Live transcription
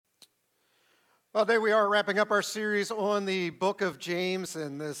Well, today we are wrapping up our series on the book of James,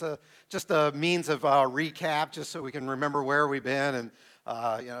 and there's just a means of recap, just so we can remember where we've been,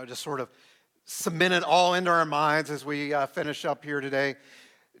 and just sort of cement it all into our minds as we finish up here today.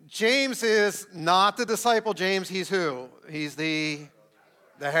 James is not the disciple James. He's who? He's the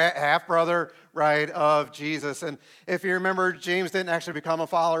half brother, right, of Jesus. And if you remember, James didn't actually become a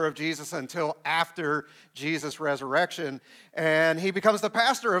follower of Jesus until after Jesus' resurrection. And he becomes the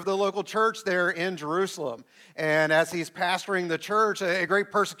pastor of the local church there in Jerusalem. And as he's pastoring the church, a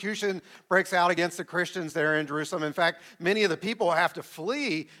great persecution breaks out against the Christians there in Jerusalem. In fact, many of the people have to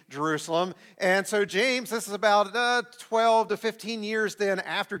flee Jerusalem. And so James, this is about 12 to 15 years then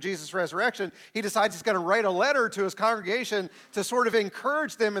after Jesus' resurrection, he decides he's going to write a letter to his congregation to sort of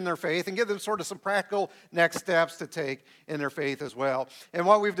encourage them in their faith and give them sort of some practical next steps to take in their faith as well. And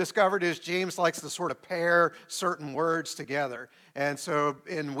what we've discovered is James likes to sort of pair certain words together. And so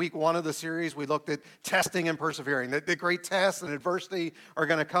in week one of the series, we looked at testing and persevering. The great tests and adversity are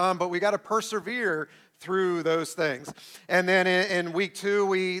going to come, but we got to persevere through those things. And then in week two,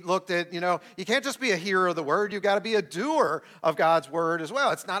 we looked at, you can't just be a hearer of the word. You've got to be a doer of God's word as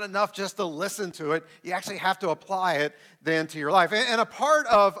well. It's not enough just to listen to it. You actually have to apply it then to your life. And a part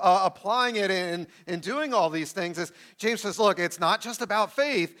of applying it and doing all these things is James says, look, it's not just about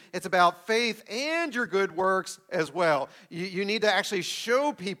faith. It's about faith and your good works as well. You need to actually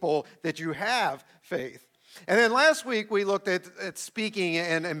show people that you have faith. And then last week we looked at speaking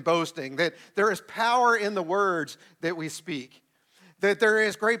and boasting, that there is power in the words that we speak, that there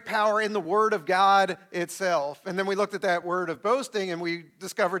is great power in the word of God itself. And then we looked at that word of boasting, and we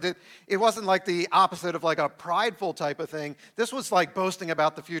discovered that it wasn't like the opposite of like a prideful type of thing. This was like boasting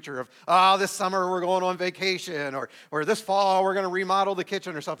about the future of, this summer we're going on vacation, or this fall we're going to remodel the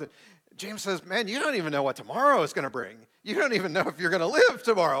kitchen or something. James says, man, you don't even know what tomorrow is going to bring. You don't even know if you're going to live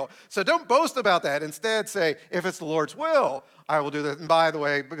tomorrow. So don't boast about that. Instead, say, if it's the Lord's will, I will do that. And by the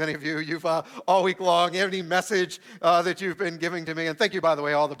way, many of you, you've all week long, any message that you've been giving to me, and thank you, by the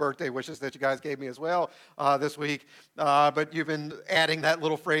way, all the birthday wishes that you guys gave me as well this week. But you've been adding that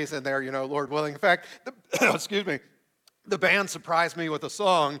little phrase in there, Lord willing. In fact, excuse me, the band surprised me with a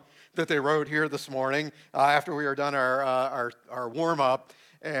song that they wrote here this morning after we were done our warm-up.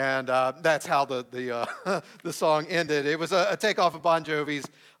 And that's how the song ended. It was a takeoff of Bon Jovi's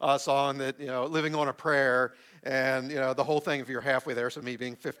song that, Living on a Prayer. And, the whole thing, if you're halfway there, so me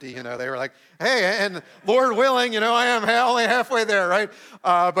being 50, they were like, hey, and Lord willing, I am only halfway there, right?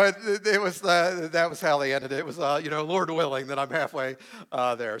 But it was that was how they ended it. It was, Lord willing that I'm halfway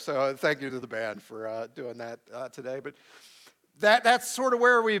there. So thank you to the band for doing that today. But that's sort of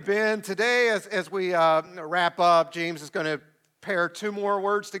where we've been today. As we wrap up, James is going to pair two more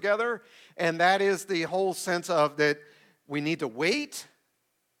words together, and that is the whole sense of that we need to wait,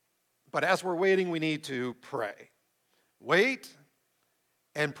 but as we're waiting, we need to pray. Wait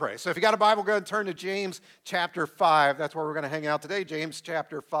and pray. So if you got a Bible, go ahead and turn to James chapter 5. That's where we're going to hang out today, James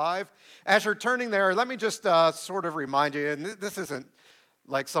chapter 5. As you're turning there, let me just sort of remind you, and this isn't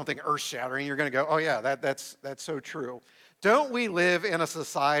like something earth-shattering. You're going to go, oh yeah, that's so true. Don't we live in a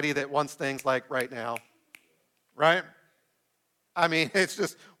society that wants things like right now, right? I mean, it's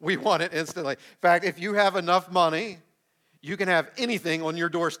just, we want it instantly. In fact, if you have enough money, you can have anything on your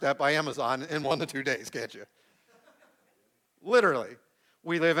doorstep by Amazon in 1 to 2 days, can't you? Literally.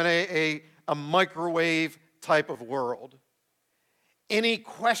 We live in a microwave type of world. Any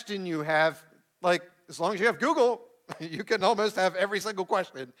question you have, like, as long as you have Google, you can almost have every single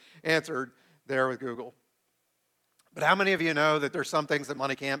question answered there with Google. But how many of you know that there's some things that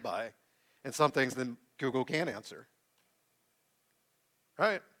money can't buy and some things that Google can't answer?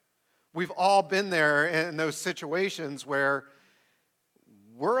 Right? We've all been there in those situations where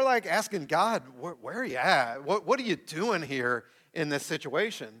we're like asking God, where are you at? What are you doing here in this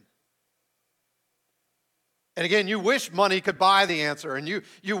situation? And again, you wish money could buy the answer, and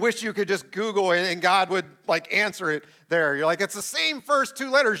you wish you could just Google it and God would like answer it there. You're like, it's the same first two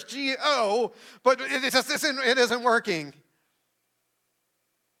letters, G-O, but it isn't working.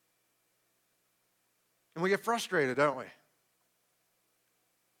 And we get frustrated, don't we?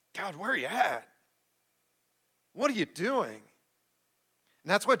 God, where are you at? What are you doing? And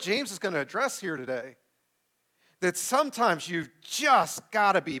that's what James is going to address here today. That sometimes you've just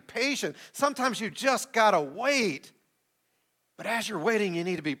got to be patient. Sometimes you just got to wait. But as you're waiting, you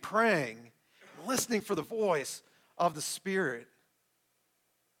need to be praying, listening for the voice of the Spirit.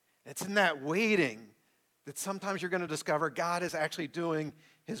 It's in that waiting that sometimes you're going to discover God is actually doing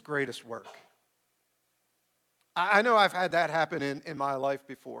His greatest work. I know I've had that happen in my life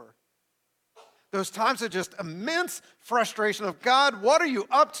before. Those times of just immense frustration of, God, what are you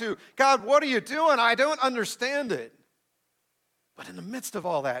up to? God, what are you doing? I don't understand it. But in the midst of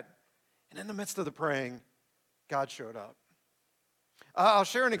all that, and in the midst of the praying, God showed up. I'll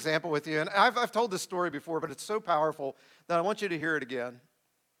share an example with you, and I've told this story before, but it's so powerful that I want you to hear it again.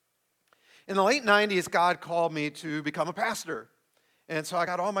 In the late 90s, God called me to become a pastor. And so I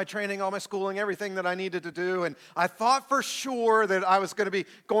got all my training, all my schooling, everything that I needed to do. And I thought for sure that I was going to be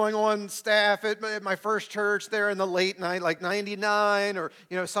going on staff at my first church there in the late night, like 99 or,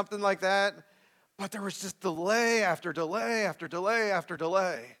 something like that. But there was just delay after delay after delay after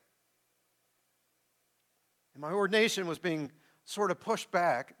delay. And my ordination was being sort of pushed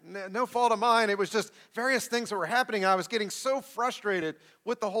back. No fault of mine. It was just various things that were happening. I was getting so frustrated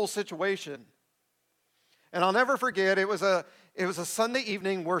with the whole situation. And I'll never forget, it was a Sunday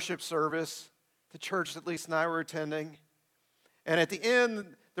evening worship service, the church that Lisa and I were attending. And at the end,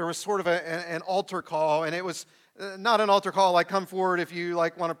 there was sort of an altar call, and it was not an altar call like come forward if you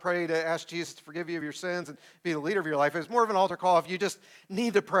want to pray to ask Jesus to forgive you of your sins and be the leader of your life. It was more of an altar call if you just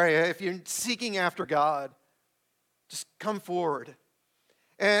need to pray, if you're seeking after God, just come forward.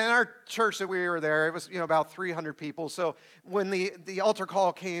 And in our church that we were there, it was about 300 people. So when the altar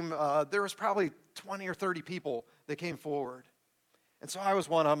call came, there was probably 20 or 30 people that came forward. And so I was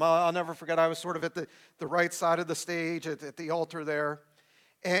one of them. I'll never forget, I was sort of at the right side of the stage at the altar there.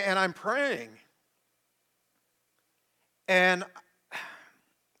 And I'm praying. And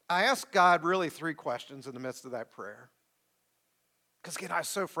I asked God really 3 questions in the midst of that prayer. Because again, I was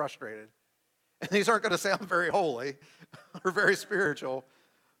so frustrated. And these aren't going to sound very holy or very spiritual.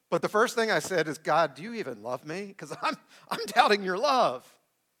 But the first thing I said is, God, do you even love me? Because I'm doubting your love.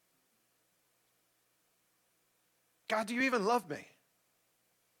 God, do you even love me?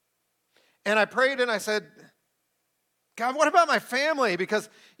 And I prayed and I said, God, what about my family? Because,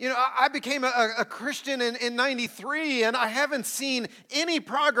 I became a Christian in 93, and I haven't seen any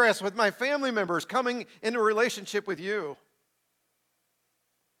progress with my family members coming into a relationship with you.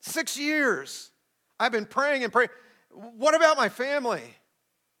 6 years. I've been praying and praying. What about my family?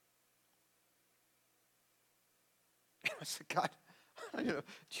 And I said, God, do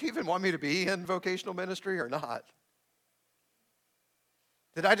you even want me to be in vocational ministry or not?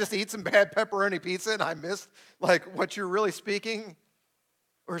 Did I just eat some bad pepperoni pizza and I missed what you're really speaking?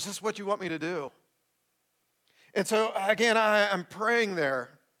 Or is this what you want me to do? And so again, I'm praying there,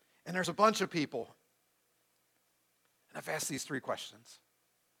 and there's a bunch of people. And I've asked these 3 questions.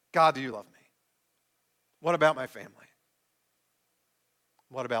 God, do you love me? What about my family?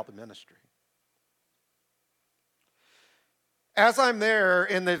 What about the ministry? As I'm there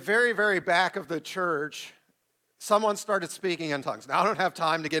in the very, very back of the church, someone started speaking in tongues. Now, I don't have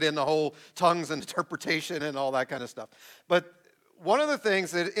time to get in the whole tongues and interpretation and all that kind of stuff. But one of the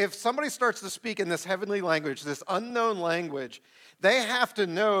things that if somebody starts to speak in this heavenly language, this unknown language, they have to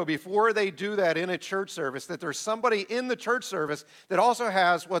know before they do that in a church service that there's somebody in the church service that also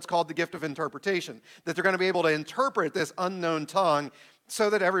has what's called the gift of interpretation, that they're going to be able to interpret this unknown tongue so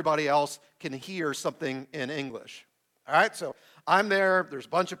that everybody else can hear something in English. All right, so I'm there. There's a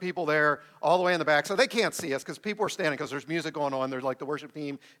bunch of people there all the way in the back. So they can't see us because people are standing because there's music going on. There's the worship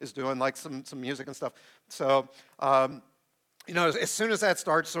team is doing some music and stuff. So, as soon as that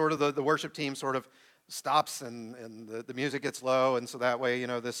starts, sort of the worship team sort of stops and the music gets low. And so that way,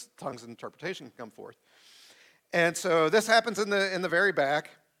 this tongues and interpretation can come forth. And so this happens in the very back.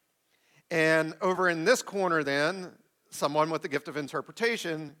 And over in this corner then, someone with the gift of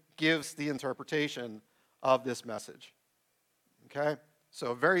interpretation gives the interpretation of this message. Okay?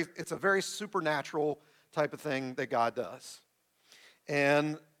 So it's a very supernatural type of thing that God does.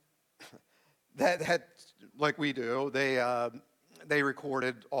 And that like we do, they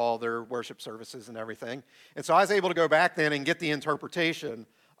recorded all their worship services and everything. And so I was able to go back then and get the interpretation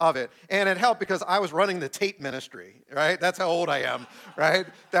of it. And it helped because I was running the tape ministry, right? That's how old I am, right?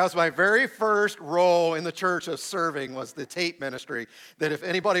 That was my very first role in the church of serving was the tape ministry. That if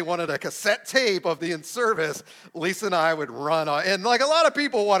anybody wanted a cassette tape of the in-service, Lisa and I would run on. And a lot of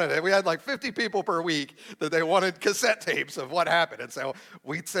people wanted it. We had 50 people per week that they wanted cassette tapes of what happened. And so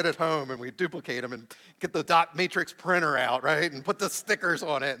we'd sit at home and we'd duplicate them and get the dot matrix printer out, right? And put the stickers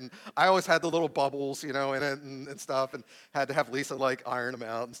on it. And I always had the little bubbles, in it and stuff, and had to have Lisa iron them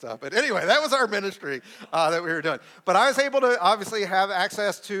out and stuff. But anyway, that was our ministry that we were doing. But I was able to obviously have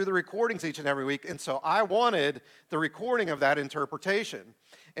access to the recordings each and every week. And so I wanted the recording of that interpretation.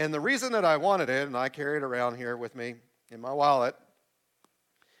 And the reason that I wanted it, and I carry it around here with me in my wallet,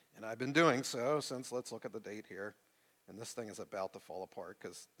 and I've been doing so since, let's look at the date here. And this thing is about to fall apart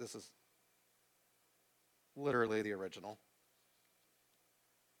because this is literally the original.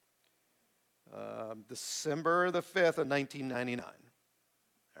 December the 5th of 1999.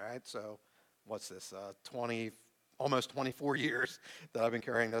 All right, so what's this, almost 24 years that I've been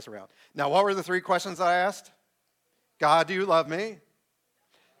carrying this around. Now, what were the three questions I asked? God, do you love me?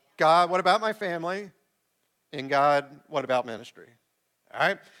 God, what about my family? And God, what about ministry? All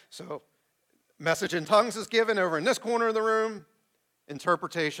right, so message in tongues is given over in this corner of the room.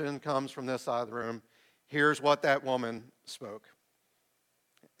 Interpretation comes from this side of the room. Here's what that woman spoke.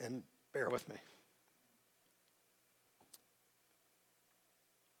 And bear with me.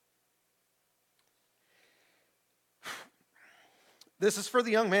 This is for the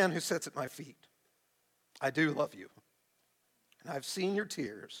young man who sits at my feet. I do love you. And I've seen your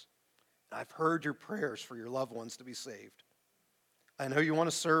tears. And I've heard your prayers for your loved ones to be saved. I know you want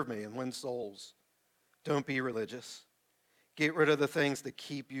to serve me and win souls. Don't be religious. Get rid of the things that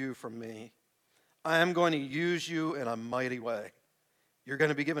keep you from me. I am going to use you in a mighty way. You're going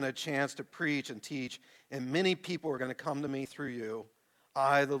to be given a chance to preach and teach, and many people are going to come to me through you.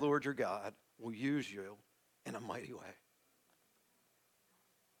 I, the Lord your God, will use you in a mighty way.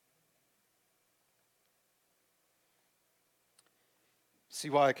 See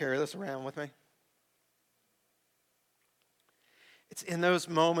why I carry this around with me? It's in those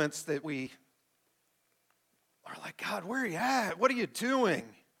moments that we are like, God, where are you at? What are you doing?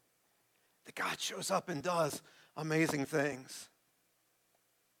 That God shows up and does amazing things.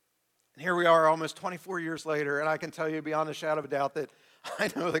 And here we are almost 24 years later, and I can tell you beyond a shadow of a doubt that I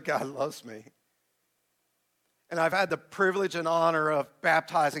know that God loves me. And I've had the privilege and honor of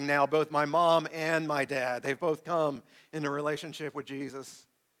baptizing now both my mom and my dad. They've both come into a relationship with Jesus.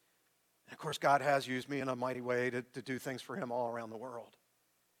 And of course, God has used me in a mighty way to do things for him all around the world.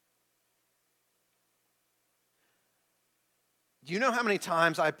 Do you know how many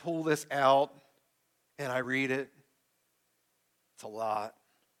times I pull this out and I read it? It's a lot.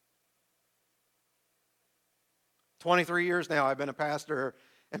 23 years now I've been a pastor,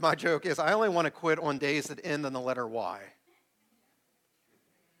 and my joke is I only want to quit on days that end in the letter Y.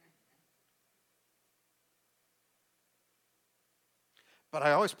 But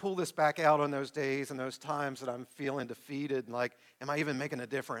I always pull this back out on those days and those times that I'm feeling defeated and like, am I even making a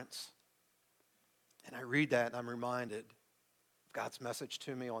difference? And I read that and I'm reminded of God's message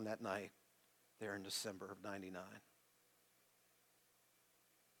to me on that night there in December of 99.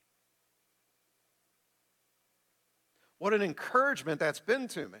 What an encouragement that's been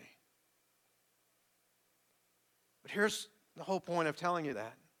to me. But here's the whole point of telling you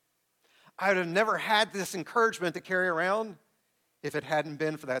that. I would have never had this encouragement to carry around if it hadn't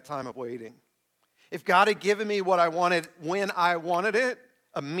been for that time of waiting. If God had given me what I wanted when I wanted it,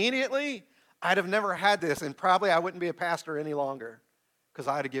 immediately, I'd have never had this, and probably I wouldn't be a pastor any longer because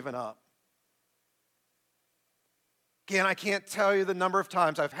I'd have given up. Again, I can't tell you the number of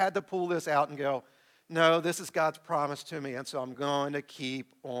times I've had to pull this out and go, no, this is God's promise to me, and so I'm going to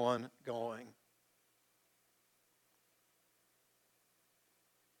keep on going.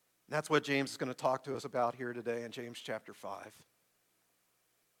 And that's what James is going to talk to us about here today in James chapter 5.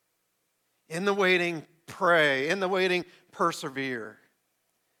 In the waiting, pray. In the waiting, persevere.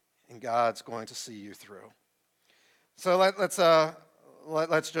 And God's going to see you through. So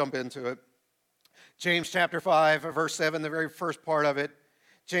let's jump into it. James chapter 5, verse 7, the very first part of it.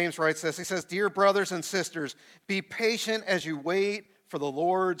 James writes this. He says, "Dear brothers and sisters, be patient as you wait for the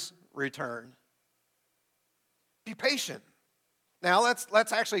Lord's return." Be patient. Now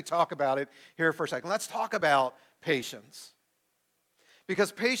let's actually talk about it here for a second. Let's talk about patience.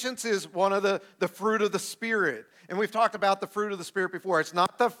 Because patience is one of the fruit of the Spirit. And we've talked about the fruit of the Spirit before. It's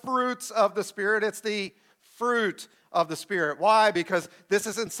not the fruits of the Spirit, it's the fruit of the Spirit. Why? Because this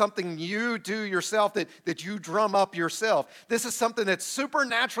isn't something you do yourself, that you drum up yourself. This is something that's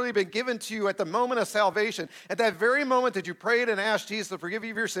supernaturally been given to you at the moment of salvation. At that very moment that you prayed and asked Jesus to forgive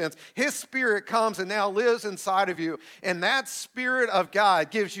you of your sins, His Spirit comes and now lives inside of you. And that Spirit of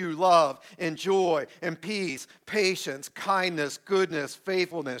God gives you love and joy and peace, patience, kindness, goodness,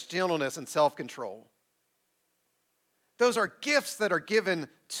 faithfulness, gentleness, and self-control. Those are gifts that are given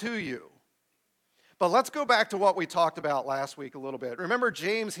to you. But let's go back to what we talked about last week a little bit. Remember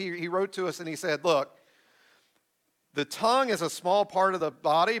James, he wrote to us and he said, look, the tongue is a small part of the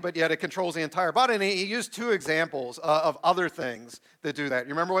body, but yet it controls the entire body. And he used two examples of other things that do that. You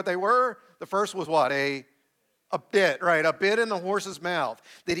remember what they were? The first was what? A bit, right? A bit in the horse's mouth.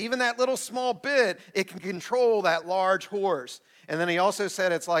 That even that little small bit, it can control that large horse. And then he also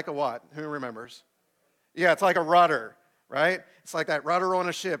said it's like a what? Who remembers? Yeah, it's like a rudder. Right? It's like that rudder on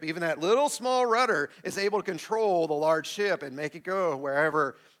a ship. Even that little small rudder is able to control the large ship and make it go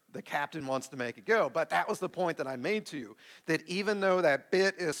wherever the captain wants to make it go. But that was the point that I made to you, that even though that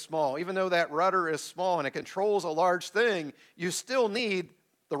bit is small, even though that rudder is small and it controls a large thing, you still need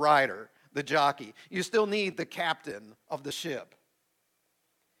the rider, the jockey. You still need the captain of the ship.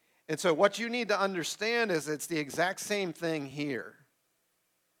 And so what you need to understand is it's the exact same thing here.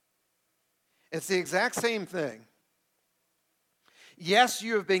 It's the exact same thing. Yes,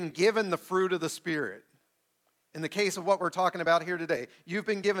 you have been given the fruit of the Spirit. In the case of what we're talking about here today, you've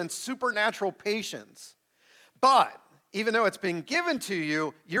been given supernatural patience. But even though it's been given to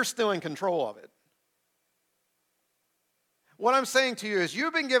you, you're still in control of it. What I'm saying to you is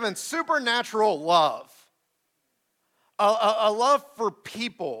you've been given supernatural love, a love for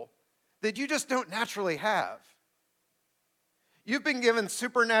people that you just don't naturally have. You've been given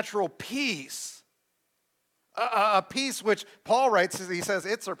supernatural peace, a peace which Paul writes, he says,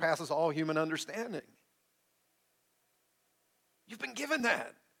 it surpasses all human understanding. You've been given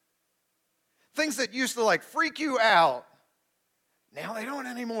that. Things that used to freak you out, now they don't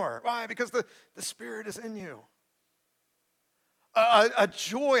anymore. Why? Because the Spirit is in you. A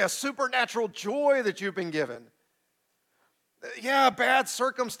joy, a supernatural joy that you've been given. Yeah, bad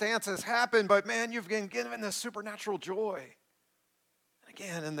circumstances happen, but man, you've been given this supernatural joy.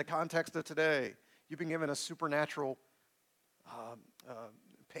 Again, in the context of today, you've been given a supernatural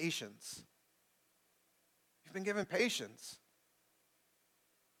patience. You've been given patience.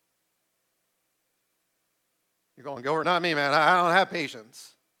 You're going, Gilbert, not me, man. I don't have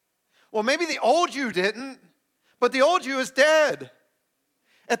patience. Well, maybe the old you didn't, but the old you is dead.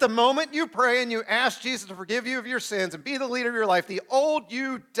 At the moment you pray and you ask Jesus to forgive you of your sins and be the leader of your life, the old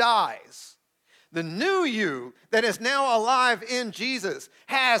you dies. The new you that is now alive in Jesus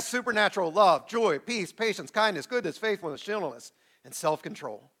has supernatural love, joy, peace, patience, kindness, goodness, faithfulness, gentleness, and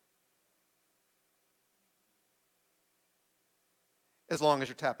self-control. As long as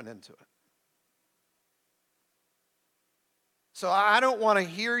you're tapping into it. So I don't want to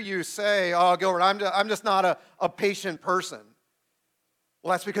hear you say, oh, Gilbert, I'm just not a patient person.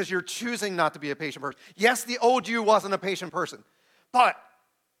 Well, that's because you're choosing not to be a patient person. Yes, the old you wasn't a patient person, but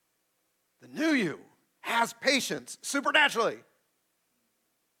the new you has patience supernaturally.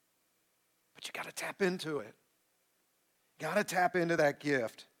 But you got to tap into it. Got to tap into that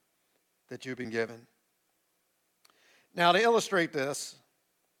gift that you've been given. Now, to illustrate this,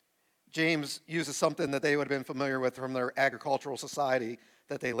 James uses something that they would have been familiar with from their agricultural society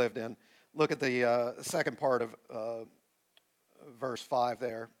that they lived in. Look at the second part of verse 5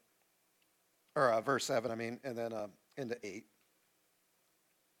 there, or verse 7, and then into 8.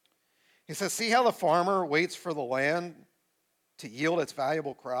 He says, see how the farmer waits for the land to yield its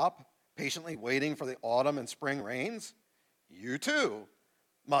valuable crop, patiently waiting for the autumn and spring rains? You too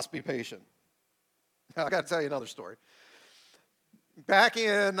must be patient. Now, I got to tell you another story. Back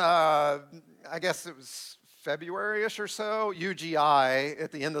in, I guess it was February-ish or so, UGI,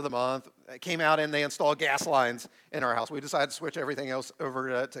 at the end of the month, came out and they installed gas lines in our house. We decided to switch everything else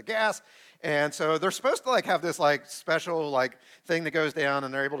over to gas. And so they're supposed to have this special thing that goes down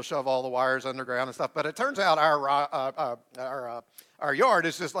and they're able to shove all the wires underground and stuff. But it turns out our yard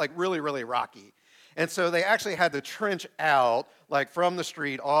is just really, really rocky. And so they actually had to trench out from the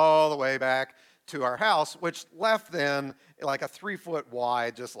street all the way back to our house, which left then a 3-foot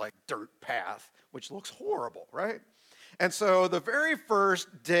wide, just dirt path, which looks horrible, right? And so the very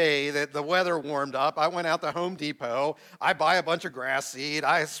first day that the weather warmed up, I went out to Home Depot. I buy a bunch of grass seed.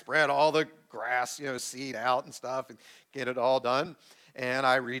 I spread all the grass, seed out and stuff and get it all done. And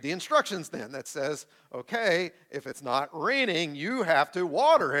I read the instructions then that says, okay, if it's not raining, you have to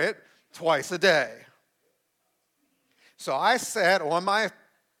water it twice a day. So I set on my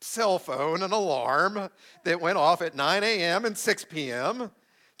cell phone an alarm that went off at 9 a.m. and 6 p.m.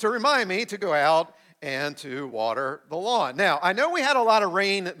 to remind me to go out and to water the lawn. Now, I know we had a lot of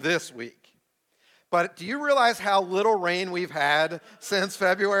rain this week, but do you realize how little rain we've had since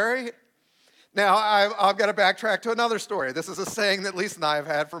February? Now, I've got to backtrack to another story. This is a saying that Lisa and I have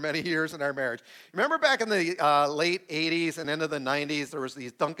had for many years in our marriage. Remember back in the late 80s and into the 90s, there was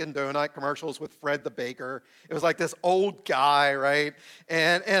these Dunkin' Donut commercials with Fred the Baker. It was this old guy, right?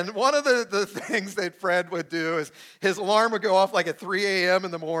 And one of the things that Fred would do is his alarm would go off at 3 a.m.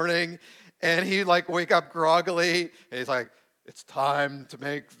 in the morning, and he'd wake up groggily, and he's like, it's time to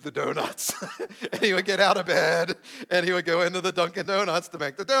make the donuts. And he would get out of bed, and he would go into the Dunkin' Donuts to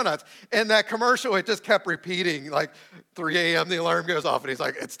make the donuts. And that commercial, it just kept repeating, 3 a.m., the alarm goes off, and he's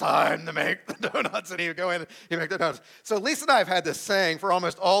like, it's time to make the donuts. And he would go in, and he'd make the donuts. So Lisa and I have had this saying for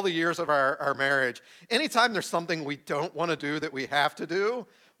almost all the years of our marriage. Anytime there's something we don't want to do that we have to do,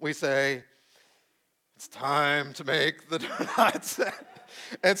 we say, it's time to make the donuts.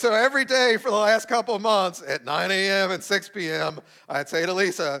 And so every day for the last couple of months at 9 a.m. and 6 p.m., I'd say to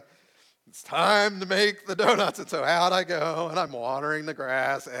Lisa, it's time to make the donuts. And so out I go, and I'm watering the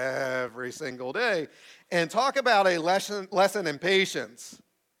grass every single day. And talk about a lesson in patience.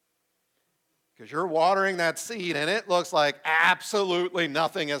 Because you're watering that seed, and it looks like absolutely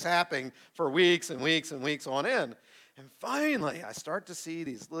nothing is happening for weeks and weeks and weeks on end. And finally, I start to see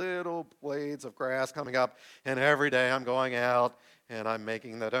these little blades of grass coming up, and every day I'm going out and I'm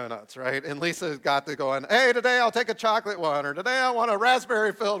making the donuts, right? And Lisa's got to go in, hey, today I'll take a chocolate one, or today I want a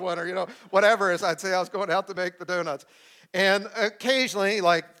raspberry-filled one, or, whatever it is. I'd say I was going out to make the donuts. And occasionally,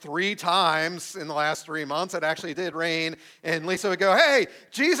 like 3 times in the last 3 months, it actually did rain, and Lisa would go, hey,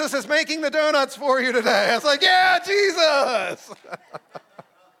 Jesus is making the donuts for you today. I was like, yeah, Jesus!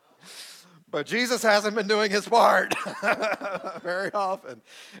 But Jesus hasn't been doing his part very often.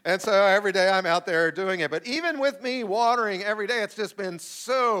 And so every day I'm out there doing it. But even with me watering every day, it's just been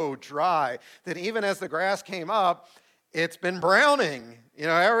so dry that even as the grass came up, it's been browning.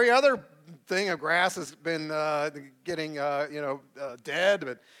 Every other thing of grass has been getting, dead.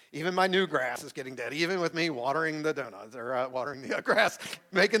 But even my new grass is getting dead, even with me watering the donuts, or watering the grass,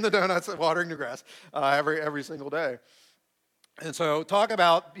 making the donuts and watering the grass every single day. And so talk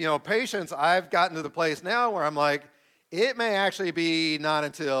about, patience. I've gotten to the place now where I'm like, it may actually be not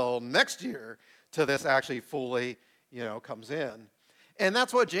until next year till this actually fully, comes in. And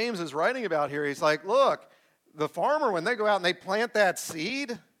that's what James is writing about here. He's like, look, the farmer, when they go out and they plant that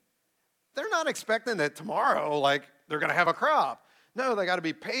seed, they're not expecting that tomorrow, like, they're going to have a crop. No, they got to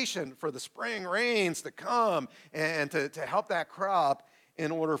be patient for the spring rains to come and to help that crop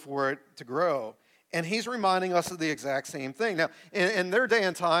in order for it to grow. And he's reminding us of the exact same thing. Now, in their day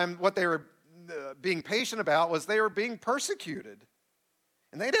and time, what they were being patient about was they were being persecuted.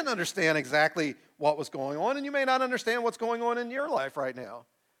 And they didn't understand exactly what was going on, and you may not understand what's going on in your life right now.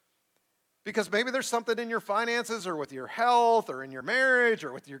 Because maybe there's something in your finances or with your health or in your marriage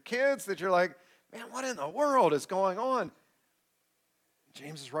or with your kids that you're like, man, what in the world is going on?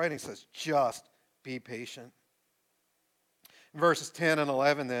 James' writing says, just be patient. Verses 10 and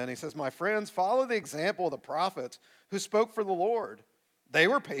 11 then, he says, my friends, follow the example of the prophets who spoke for the Lord. They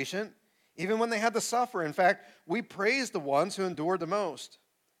were patient, even when they had to suffer. In fact, we praise the ones who endured the most.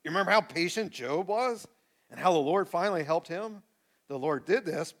 You remember how patient Job was and how the Lord finally helped him? The Lord did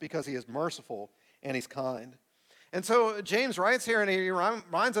this because he is merciful and he's kind. And so James writes here, and he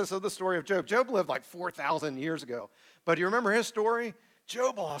reminds us of the story of Job. Job lived like 4,000 years ago. But do you remember his story?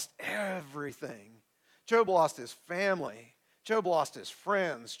 Job lost everything. Job lost his family. Job lost his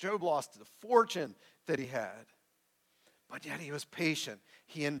friends. Job lost the fortune that he had. But yet he was patient.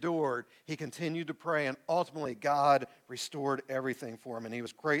 He endured. He continued to pray. And ultimately, God restored everything for him. And he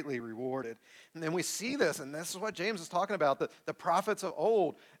was greatly rewarded. And then we see this. And this is what James is talking about. The prophets of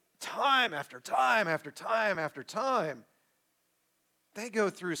old, time after time after time after time, they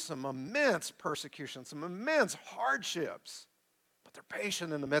go through some immense persecution, some immense hardships. But they're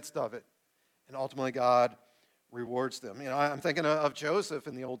patient in the midst of it. And ultimately, God rewards them. I'm thinking of Joseph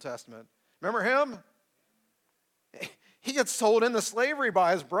in the Old Testament. Remember him? He gets sold into slavery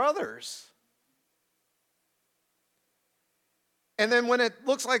by his brothers. And then when it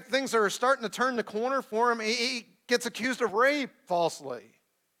looks like things are starting to turn the corner for him, he gets accused of rape falsely.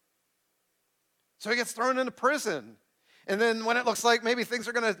 So he gets thrown into prison. And then when it looks like maybe things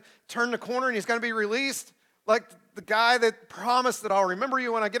are going to turn the corner and he's going to be released, like the guy that promised that I'll remember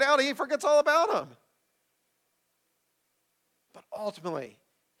you when I get out, he forgets all about him. But ultimately,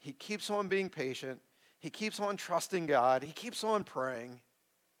 he keeps on being patient. He keeps on trusting God. He keeps on praying.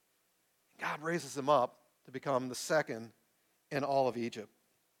 God raises him up to become the second in all of Egypt.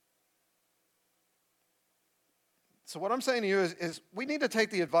 So what I'm saying to you is we need to take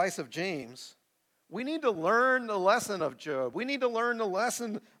the advice of James. We need to learn the lesson of Job. We need to learn the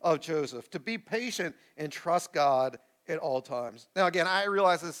lesson of Joseph, to be patient and trust God at all times. Now, again, I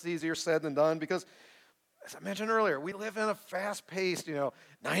realize this is easier said than done because, as I mentioned earlier, we live in a fast-paced,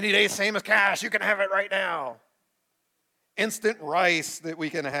 90 days same as cash, you can have it right now. Instant rice that we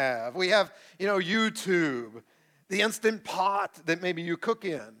can have. We have, YouTube, the instant pot that maybe you cook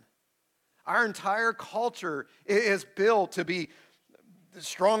in. Our entire culture is built to be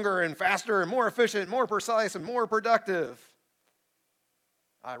stronger and faster and more efficient, more precise and more productive.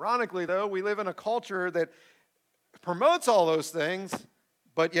 Ironically, though, we live in a culture that promotes all those things,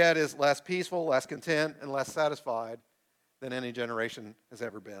 but yet is less peaceful, less content, and less satisfied than any generation has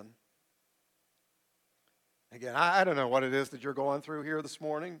ever been. Again, I don't know what it is that you're going through here this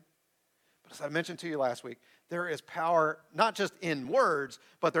morning, but as I mentioned to you last week, there is power not just in words,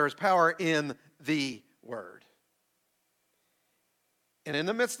 but there is power in the word. And in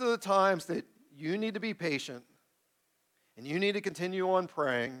the midst of the times that you need to be patient and you need to continue on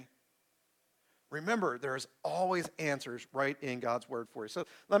praying, remember, there's always answers right in God's word for you. So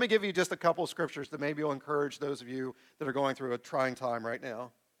let me give you just a couple of scriptures that maybe will encourage those of you that are going through a trying time right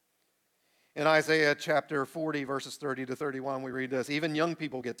now. In Isaiah chapter 40, verses 30 to 31, we read this: even young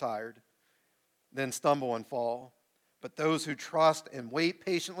people get tired, then stumble and fall. But those who trust and wait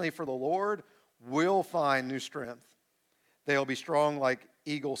patiently for the Lord will find new strength. They'll be strong like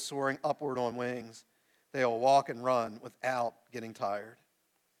eagles soaring upward on wings. They'll walk and run without getting tired.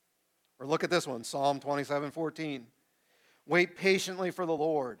 Or look at this one, Psalm 27:14. Wait patiently for the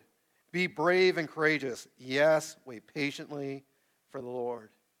Lord. Be brave and courageous. Yes, wait patiently for the Lord.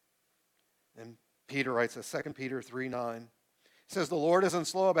 And Peter writes this, 2 Peter 3:9. He says, the Lord isn't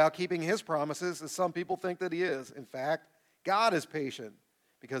slow about keeping his promises, as some people think that he is. In fact, God is patient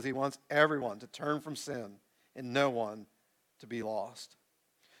because he wants everyone to turn from sin and no one to be lost.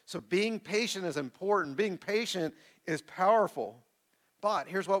 So being patient is important. Being patient is powerful. But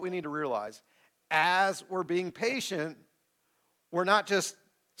here's what we need to realize. As we're being patient, we're not just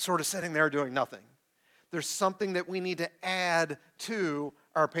sort of sitting there doing nothing. There's something that we need to add to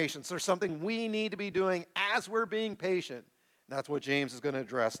our patience. There's something we need to be doing as we're being patient. And that's what James is going to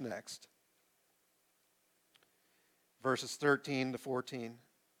address next. Verses 13 to 14.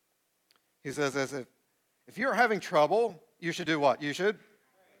 He says, as if you're having trouble, you should do what? You should.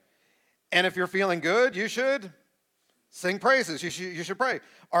 And if you're feeling good, you should sing praises. You should pray.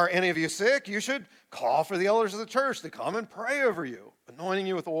 Are any of you sick? You should call for the elders of the church to come and pray over you, anointing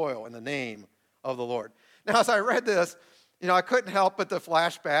you with oil in the name of the Lord. Now, as I read this, I couldn't help but to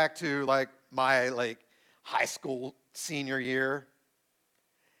flash back to my high school senior year.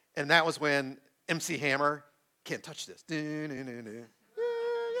 And that was when MC Hammer, can't touch this.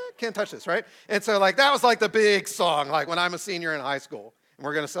 Can't touch this, right? And so that was the big song, when I'm a senior in high school. And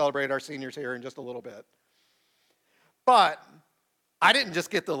we're going to celebrate our seniors here in just a little bit. But I didn't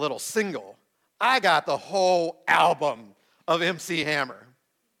just get the little single. I got the whole album of MC Hammer.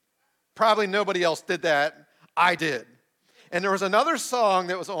 Probably nobody else did that. I did. And there was another song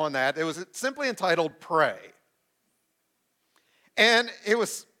that was on that. It was simply entitled Pray. And it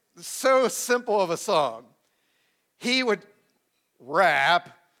was so simple of a song. He would rap.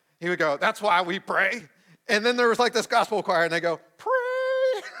 He would go, that's why we pray. And then there was this gospel choir, and they go,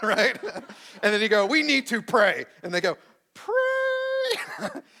 pray, right? And then you go, we need to pray. And they go, pray.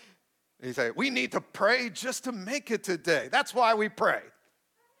 And you say, we need to pray just to make it today. That's why we pray.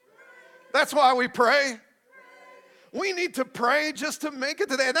 That's why we pray. We need to pray just to make it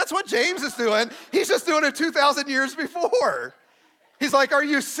today. And that's what James is doing. He's just doing it 2,000 years before. He's like, are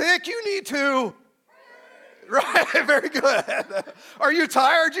you sick? You need to. Right, very good. Are you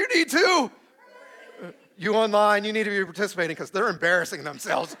tired? You need to. You online, you need to be participating because they're embarrassing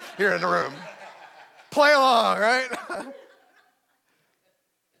themselves here in the room. Play along, right?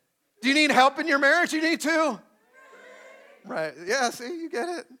 Do you need help in your marriage? You need to. Right, yeah, see, you get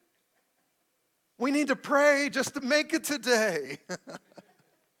it. We need to pray just to make it today.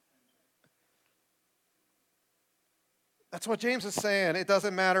 That's what James is saying. It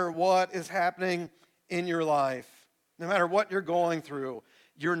doesn't matter what is happening in your life. No matter what you're going through,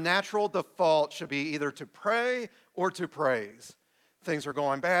 your natural default should be either to pray or to praise. Things are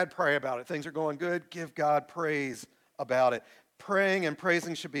going bad, pray about it. Things are going good, give God praise about it. Praying and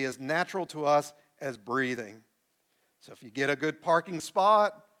praising should be as natural to us as breathing. So if you get a good parking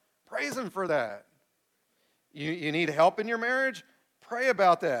spot, praise Him for that. You need help in your marriage? Pray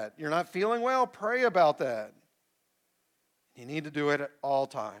about that. You're not feeling well? Pray about that. You need to do it at all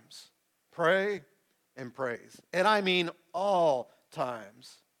times. Pray and praise. And I mean all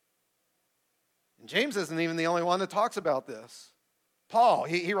times. And James isn't even the only one that talks about this. Paul,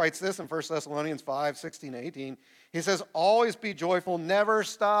 he writes this in 1 Thessalonians 5, 16, 18. He says, always be joyful, never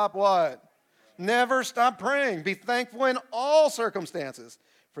stop what? Never stop praying. Be thankful in all circumstances,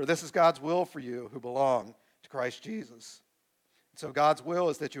 for this is God's will for you who belong to Christ Jesus. So God's will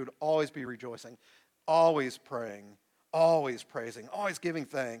is that you would always be rejoicing, always praying, always praising, always giving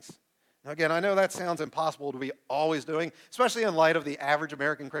thanks. Now again, I know that sounds impossible to be always doing, especially in light of the average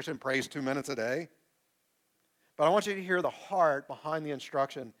American Christian prays 2 minutes a day. But I want you to hear the heart behind the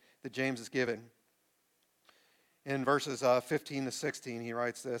instruction that James is giving. In verses 15 to 16, he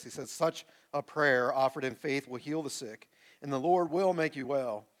writes this. He says, such a prayer offered in faith will heal the sick, and the Lord will make you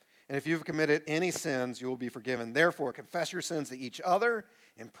well. And if you've committed any sins, you will be forgiven. Therefore, confess your sins to each other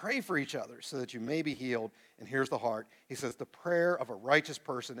and pray for each other so that you may be healed. And here's the heart. He says, the prayer of a righteous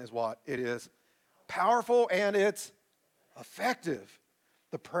person is what? It is powerful and it's effective.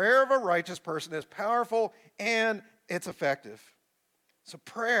 The prayer of a righteous person is powerful and it's effective. So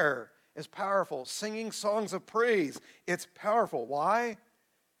prayer is powerful. Singing songs of praise, it's powerful. Why?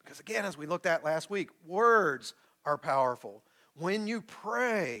 Because again, as we looked at last week, words are powerful. When you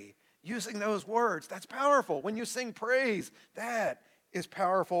pray using those words, that's powerful. When you sing praise, that is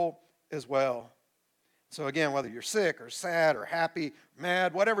powerful as well. So again, whether you're sick or sad or happy,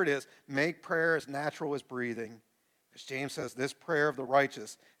 mad, whatever it is, make prayer as natural as breathing. Because James says this prayer of the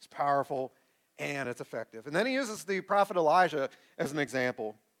righteous is powerful and it's effective. And then he uses the prophet Elijah as an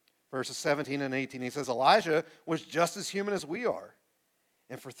example. Verses 17 and 18, he says, Elijah was just as human as we are.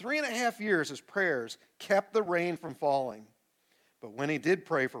 And for 3.5 years, his prayers kept the rain from falling. But when he did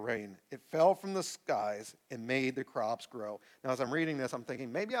pray for rain, it fell from the skies and made the crops grow. Now, as I'm reading this, I'm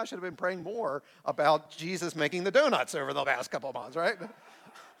thinking, maybe I should have been praying more about Jesus making the donuts over the past couple of months, right?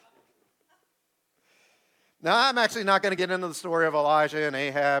 Now, I'm actually not going to get into the story of Elijah and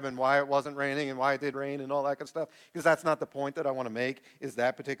Ahab and why it wasn't raining and why it did rain and all that kind of stuff, because that's not the point that I want to make, is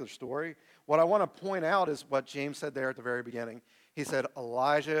that particular story. What I want to point out is what James said there at the very beginning. He said,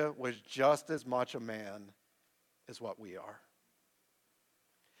 Elijah was just as much a man as what we are.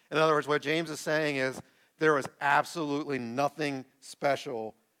 In other words, what James is saying is there was absolutely nothing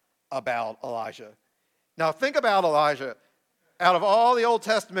special about Elijah. Now, think about Elijah. Out of all the Old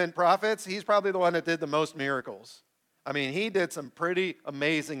Testament prophets, he's probably the one that did the most miracles. I mean, he did some pretty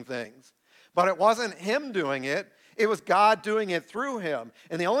amazing things. But it wasn't him doing it. It was God doing it through him.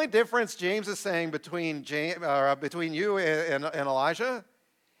 And the only difference James is saying between you and Elijah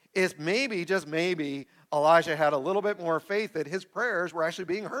is maybe, just maybe, Elijah had a little bit more faith that his prayers were actually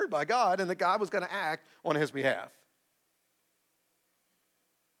being heard by God and that God was going to act on his behalf.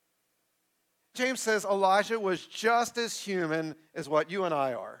 James says Elijah was just as human as what you and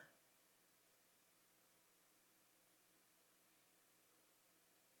I are.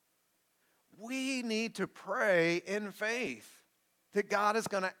 We need to pray in faith that God is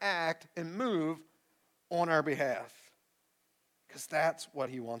going to act and move on our behalf, because that's what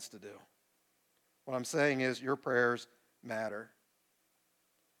he wants to do. What I'm saying is your prayers matter.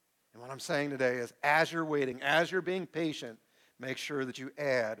 And what I'm saying today is as you're waiting, as you're being patient, make sure that you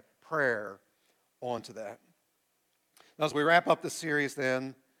add prayer onto that. Now, as we wrap up this series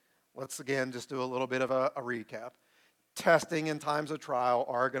then, let's again just do a little bit of a recap. Testing and times of trial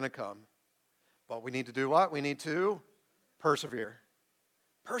are going to come. But we need to do what? We need to persevere.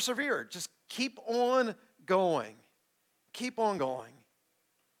 Persevere. Just keep on going. Keep on going.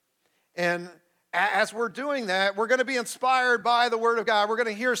 And as we're doing that, we're going to be inspired by the Word of God. We're going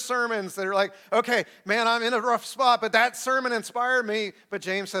to hear sermons that are like, okay, man, I'm in a rough spot, but that sermon inspired me. But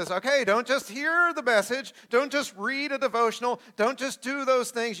James says, okay, don't just hear the message. Don't just read a devotional. Don't just do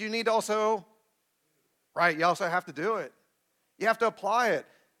those things. You need to also, right, you also have to do it. You have to apply it.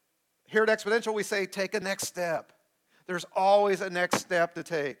 Here at Exponential, we say, take a next step. There's always a next step to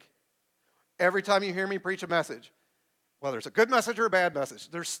take. Every time you hear me preach a message, whether it's a good message or a bad message,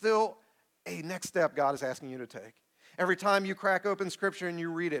 there's still a next step God is asking you to take. Every time you crack open Scripture and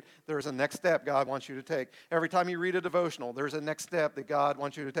you read it, there's a next step God wants you to take. Every time you read a devotional, there's a next step that God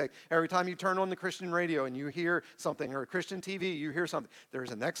wants you to take. Every time you turn on the Christian radio and you hear something, or Christian TV, you hear something,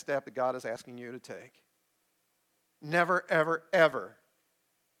 there's a next step that God is asking you to take. Never, ever, ever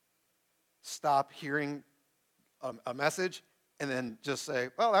stop hearing a message and then just say,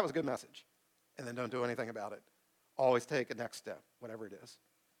 well, that was a good message, and then don't do anything about it. Always take a next step, whatever it is.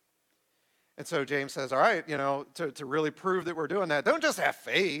 And so James says, all right, to really prove that we're doing that, don't just have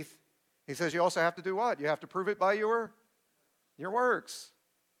faith. He says you also have to do what? You have to prove it by your works.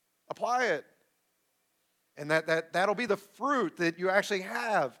 Apply it. And that'll be the fruit that you actually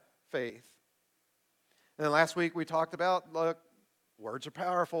have faith. And then last week we talked about, look, words are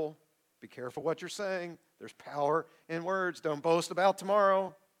powerful. Be careful what you're saying. There's power in words. Don't boast about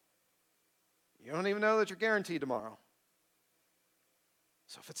tomorrow. You don't even know that you're guaranteed tomorrow.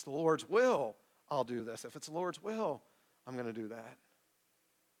 So if it's the Lord's will, I'll do this. If it's the Lord's will, I'm going to do that.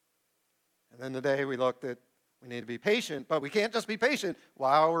 And then today we looked at we need to be patient, but we can't just be patient.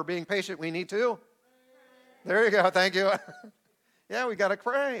 While we're being patient, we need to. There you go. Thank you. Yeah, we got to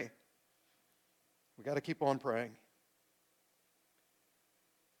pray. We got to keep on praying.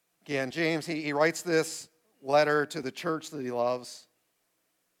 Again, James, he writes this letter to the church that he loves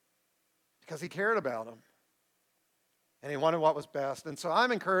because he cared about them. And he wanted what was best. And so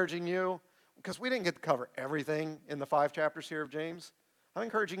I'm encouraging you, because we didn't get to cover everything in the 5 chapters here of James. I'm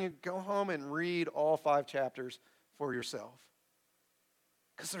encouraging you to go home and read all 5 chapters for yourself.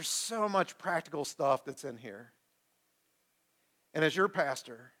 Because there's so much practical stuff that's in here. And as your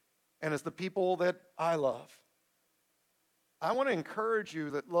pastor, and as the people that I love, I want to encourage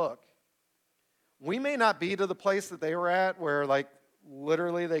you that, look, we may not be to the place that they were at where, like,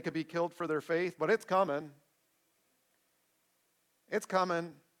 literally they could be killed for their faith, but it's coming. It's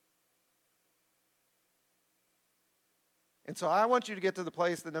coming. And so I want you to get to the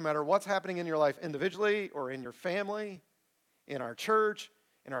place that no matter what's happening in your life individually or in your family, in our church,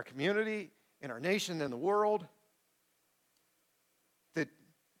 in our community, in our nation, in the world,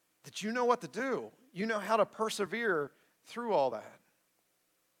 that you know what to do. You know how to persevere through all that.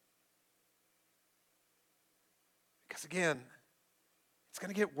 Because again, it's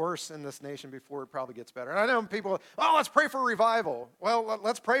going to get worse in this nation before it probably gets better. And I know people, let's pray for revival. Well,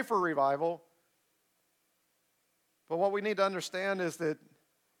 let's pray for revival. But what we need to understand is that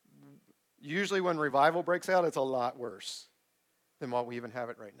usually when revival breaks out, it's a lot worse than what we even have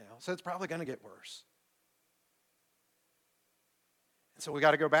it right now. So it's probably going to get worse. And so we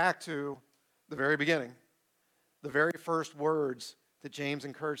got to go back to the very beginning, the very first words that James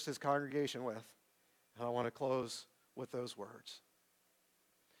encouraged his congregation with. And I want to close with those words.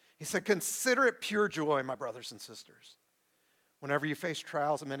 He said, "Consider it pure joy, my brothers and sisters, whenever you face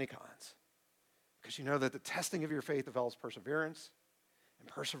trials of many kinds, because you know that the testing of your faith develops perseverance, and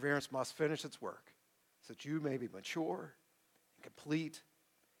perseverance must finish its work, so that you may be mature and complete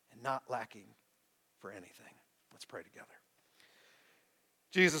and not lacking for anything." Let's pray together.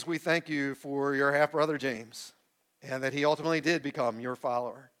 Jesus, we thank you for your half-brother James, and that he ultimately did become your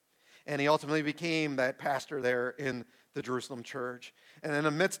follower. And he ultimately became that pastor there in the Jerusalem church. And in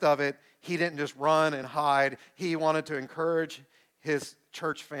the midst of it, he didn't just run and hide. He wanted to encourage his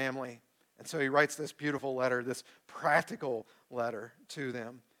church family. And so he writes this beautiful letter, this practical letter to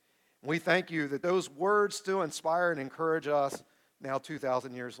them. And we thank you that those words still inspire and encourage us now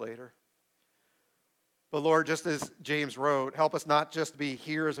 2,000 years later. But Lord, just as James wrote, help us not just to be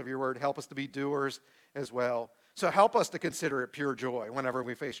hearers of your word, help us to be doers as well. So help us to consider it pure joy whenever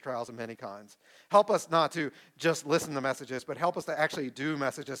we face trials of many kinds. Help us not to just listen to messages, but help us to actually do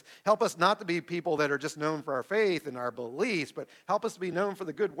messages. Help us not to be people that are just known for our faith and our beliefs, but help us to be known for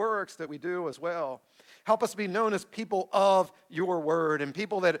the good works that we do as well. Help us to be known as people of your word and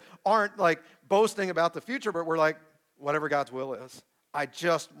people that aren't like boasting about the future, but we're like, whatever God's will is. I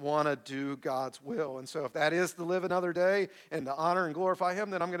just want to do God's will. And so if that is to live another day and to honor and glorify him,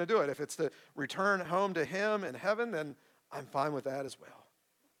 then I'm going to do it. If it's to return home to him in heaven, then I'm fine with that as well.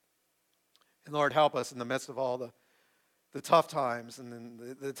 And Lord, help us in the midst of all the tough times and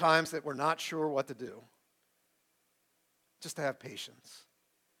then the times that we're not sure what to do, just to have patience.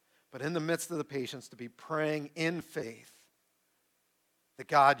 But in the midst of the patience, to be praying in faith that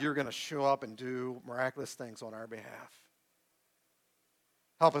God, you're going to show up and do miraculous things on our behalf.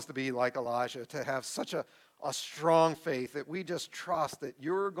 Help us to be like Elijah, to have such a strong faith that we just trust that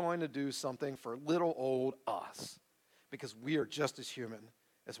you're going to do something for little old us, because we are just as human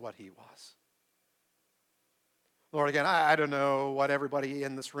as what he was. Lord, again, I don't know what everybody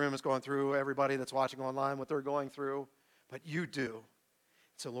in this room is going through, everybody that's watching online, what they're going through, but you do.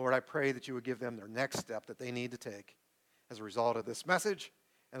 So, Lord, I pray that you would give them their next step that they need to take as a result of this message,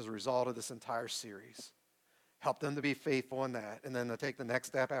 as a result of this entire series. Help them to be faithful in that, and then to take the next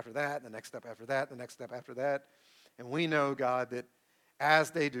step after that, and the next step after that, the next step after that. And we know, God, that as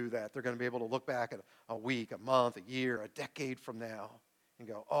they do that, they're going to be able to look back at a week, a month, a year, a decade from now, and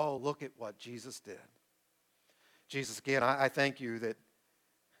go, oh, look at what Jesus did. Jesus, again, I thank you that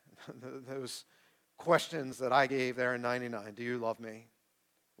those questions that I gave there in 99, do you love me?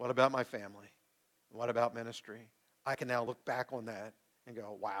 What about my family? What about ministry? I can now look back on that and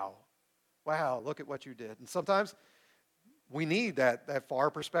go, wow. Wow, look at what you did. And sometimes we need that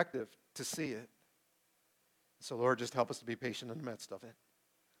far perspective to see it. So, Lord, just help us to be patient in the midst of it,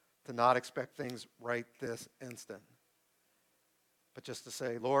 to not expect things right this instant, but just to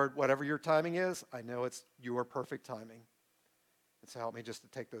say, Lord, whatever your timing is, I know it's your perfect timing. And so help me just to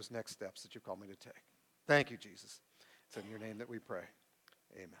take those next steps that you call me to take. Thank you, Jesus. It's in your name that we pray.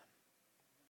 Amen.